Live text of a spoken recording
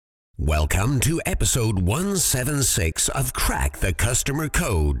Welcome to episode 176 of Crack the Customer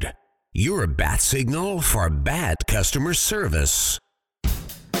Code, your bat signal for bad customer service.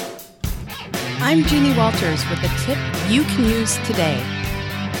 I'm Jeannie Walters with a tip you can use today.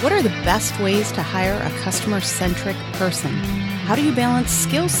 What are the best ways to hire a customer-centric person? How do you balance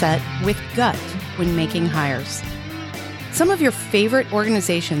skill set with gut when making hires? Some of your favorite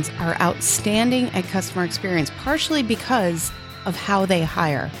organizations are outstanding at customer experience, partially because of how they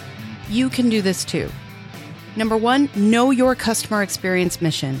hire. You can do this too. Number one, know your customer experience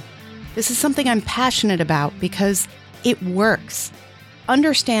mission. This is something I'm passionate about because it works.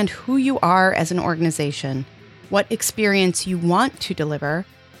 Understand who you are as an organization, what experience you want to deliver,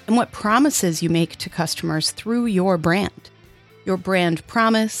 and what promises you make to customers through your brand. Your brand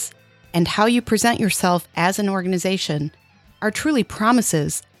promise and how you present yourself as an organization are truly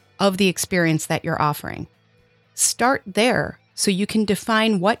promises of the experience that you're offering. Start there so you can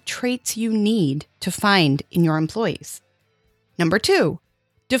define what traits you need to find in your employees. Number two,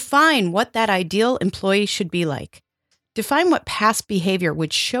 define what that ideal employee should be like. Define what past behavior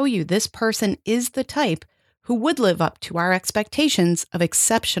would show you this person is the type who would live up to our expectations of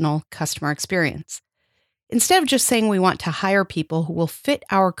exceptional customer experience. Instead of just saying we want to hire people who will fit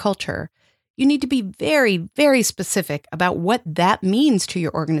our culture, you need to be very, very specific about what that means to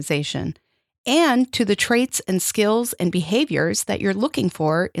your organization and to the traits and skills and behaviors that you're looking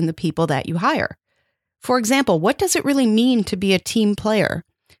for in the people that you hire. For example, what does it really mean to be a team player?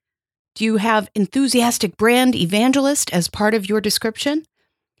 Do you have enthusiastic brand evangelist as part of your description?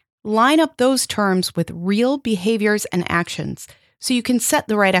 Line up those terms with real behaviors and actions so you can set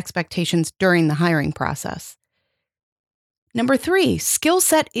the right expectations during the hiring process. Number three, skill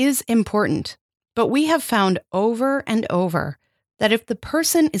set is important, but we have found over and over that if the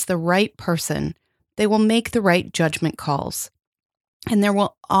person is the right person, they will make the right judgment calls. And there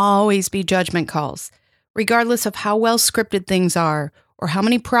will always be judgment calls, regardless of how well scripted things are, or how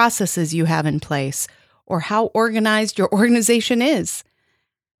many processes you have in place, or how organized your organization is.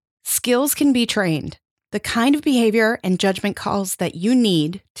 Skills can be trained. The kind of behavior and judgment calls that you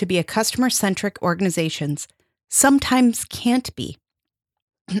need to be a customer-centric organization sometimes can't be.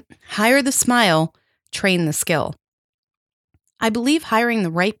 Hire the smile, train the skill. I believe hiring the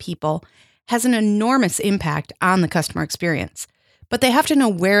right people has an enormous impact on the customer experience, but they have to know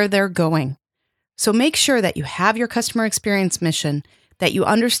where they're going. So make sure that you have your customer experience mission, that you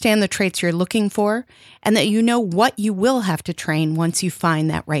understand the traits you're looking for, and that you know what you will have to train once you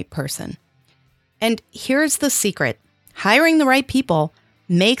find that right person. And here's the secret. Hiring the right people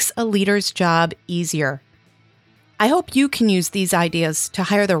makes a leader's job easier. I hope you can use these ideas to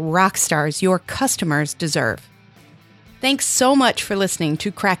hire the rock stars your customers deserve. Thanks so much for listening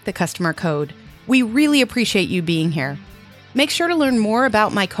to Crack the Customer Code. We really appreciate you being here. Make sure to learn more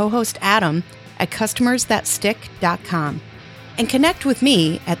about my co-host Adam at customersthatstick.com and connect with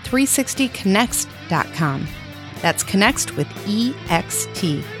me at 360connext.com. That's Connext with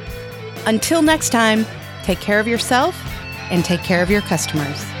EXT. Until next time, take care of yourself and take care of your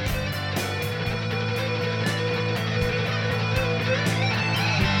customers.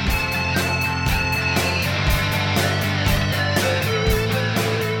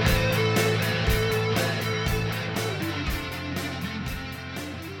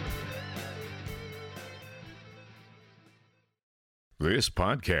 This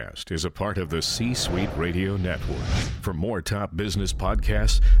podcast is a part of the C-Suite Radio Network. For more top business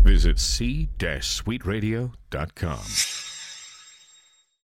podcasts, visit c-suiteradio.com.